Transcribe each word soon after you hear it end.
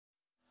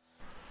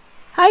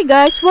Hi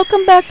guys,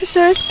 welcome back to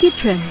Ceres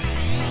Kitchen.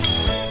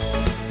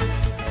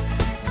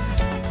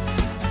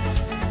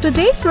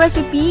 Today's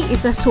recipe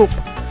is a soup.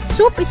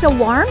 Soup is a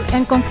warm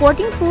and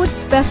comforting food,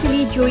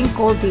 especially during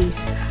cold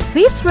days.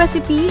 This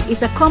recipe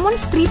is a common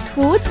street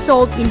food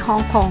sold in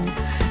Hong Kong.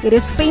 It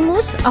is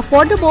famous,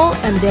 affordable,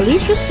 and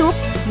delicious soup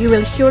you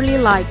will surely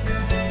like.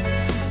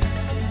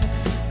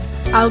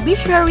 I'll be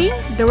sharing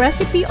the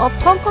recipe of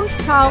Hong Kong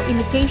style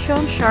imitation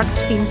shark's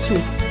fin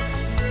soup.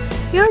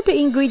 Here are the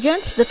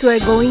ingredients that we're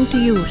going to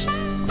use.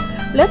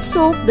 Let's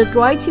soak the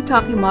dried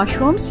shiitake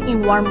mushrooms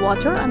in warm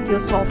water until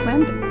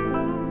softened.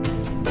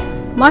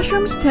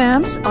 Mushroom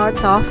stems are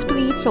tough to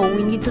eat, so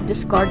we need to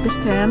discard the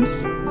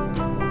stems.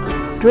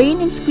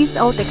 Drain and squeeze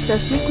out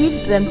excess liquid,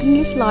 then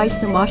thinly slice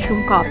the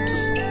mushroom cups.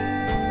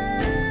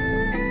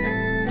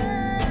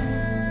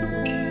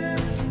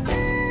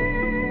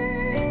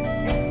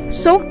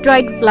 Soak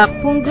dried black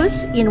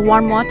fungus in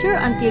warm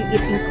water until it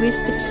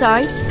increases its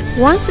size.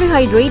 Once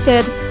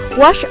rehydrated,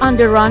 wash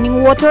under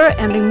running water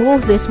and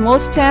remove the small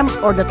stem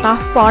or the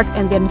tough part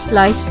and then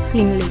slice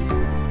thinly.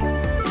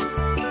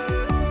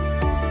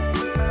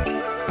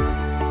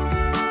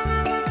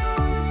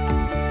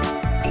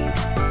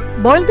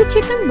 Boil the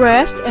chicken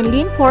breast and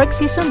lean pork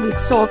seasoned with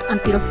salt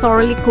until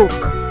thoroughly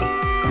cooked.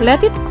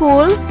 Let it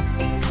cool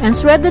and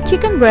shred the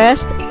chicken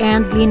breast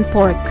and lean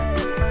pork.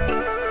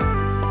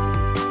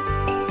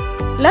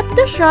 Let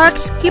the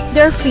sharks keep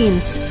their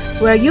fins.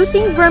 We're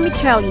using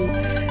vermicelli.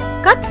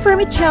 Cut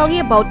vermicelli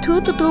about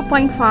 2 to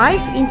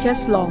 2.5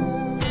 inches long.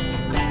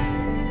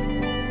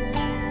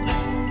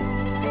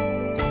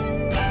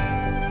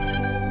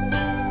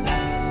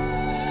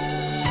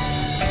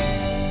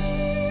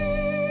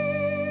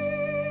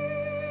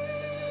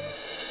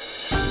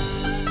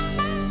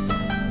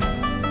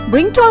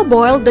 Bring to a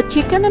boil the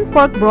chicken and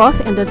pork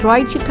broth and the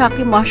dried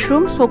shiitake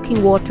mushroom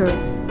soaking water.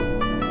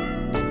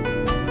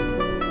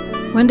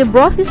 When the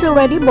broth is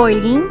already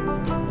boiling,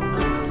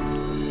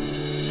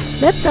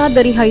 let's add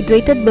the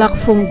rehydrated black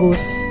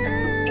fungus,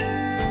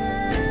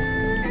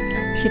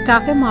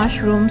 shiitake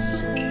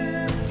mushrooms,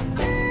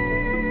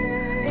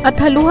 at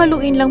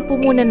halu-haluin lang po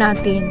muna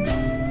natin.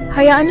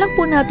 Hayaan lang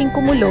po natin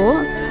kumulo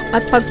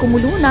at pag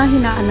kumulo na,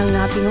 hinaan lang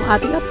natin yung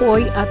ating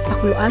apoy at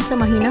pakuluan sa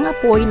mahinang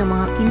apoy ng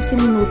mga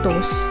 15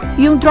 minutos.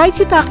 Yung dried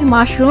shiitake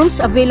mushrooms,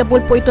 available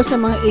po ito sa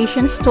mga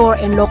Asian store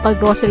and local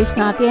groceries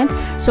natin,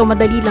 so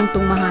madali lang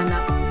itong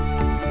mahanap.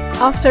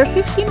 After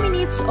 15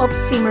 minutes of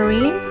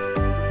simmering,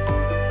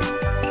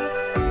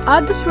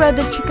 add the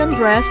shredded chicken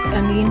breast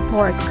and lean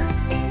pork.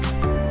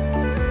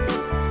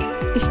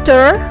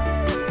 Stir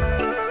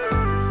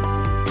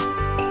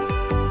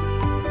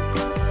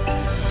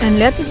and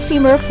let it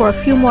simmer for a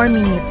few more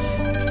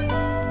minutes.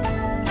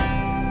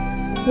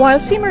 While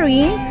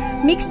simmering,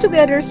 mix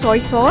together soy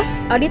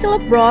sauce, a little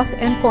of broth,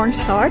 and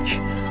cornstarch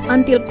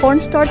until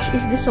cornstarch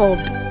is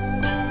dissolved.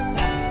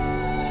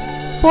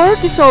 Pour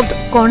dissolved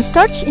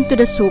cornstarch into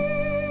the soup.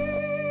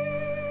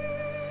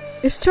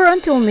 Stir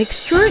until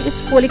mixture is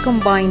fully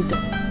combined.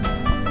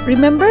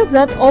 Remember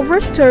that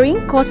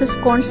overstirring causes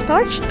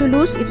cornstarch to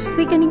lose its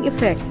thickening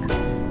effect.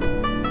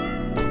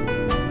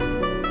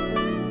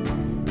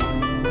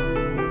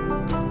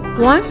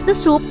 Once the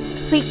soup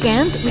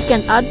thickened, we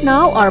can add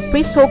now our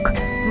pre-soaked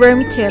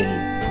vermicelli.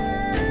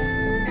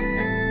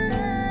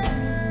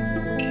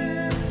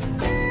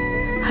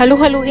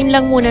 Halu-haluin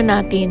lang muna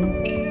natin.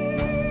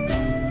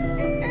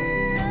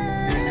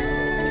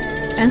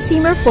 And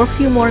simmer for a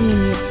few more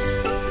minutes.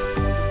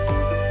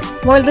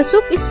 While the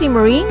soup is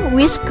simmering,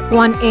 whisk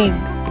 1 egg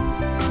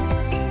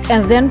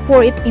and then pour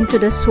it into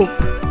the soup.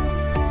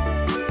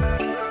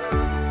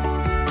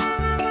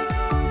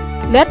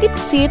 Let it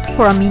sit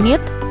for a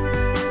minute.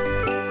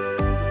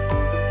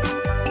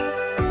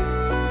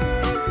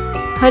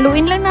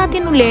 Haluin lang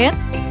natin ulit.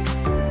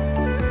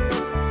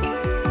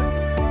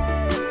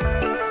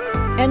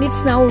 And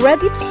it's now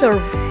ready to serve.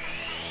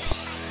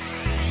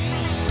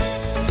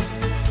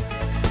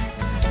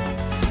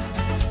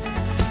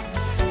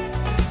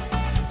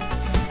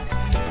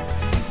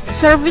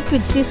 Serve it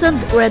with seasoned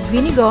red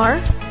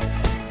vinegar,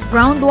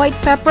 ground white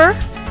pepper,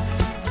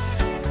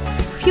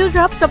 few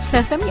drops of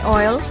sesame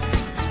oil,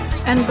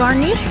 and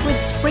garnish with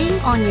spring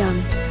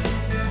onions.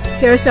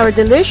 Here's our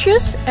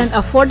delicious and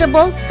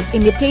affordable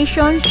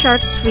imitation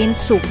shark's fin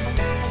soup.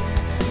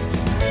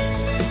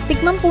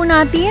 Tikman po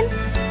natin.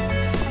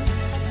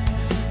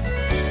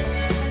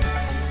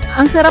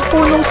 Ang sarap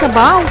po nung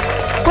sabaw.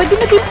 Pwede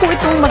na din po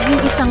itong maging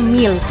isang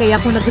meal. Kaya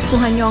kung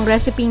nagustuhan nyo ang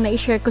recipe na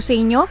i-share ko sa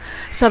inyo,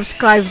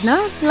 subscribe na,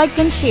 like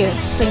and share.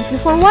 Thank you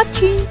for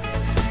watching!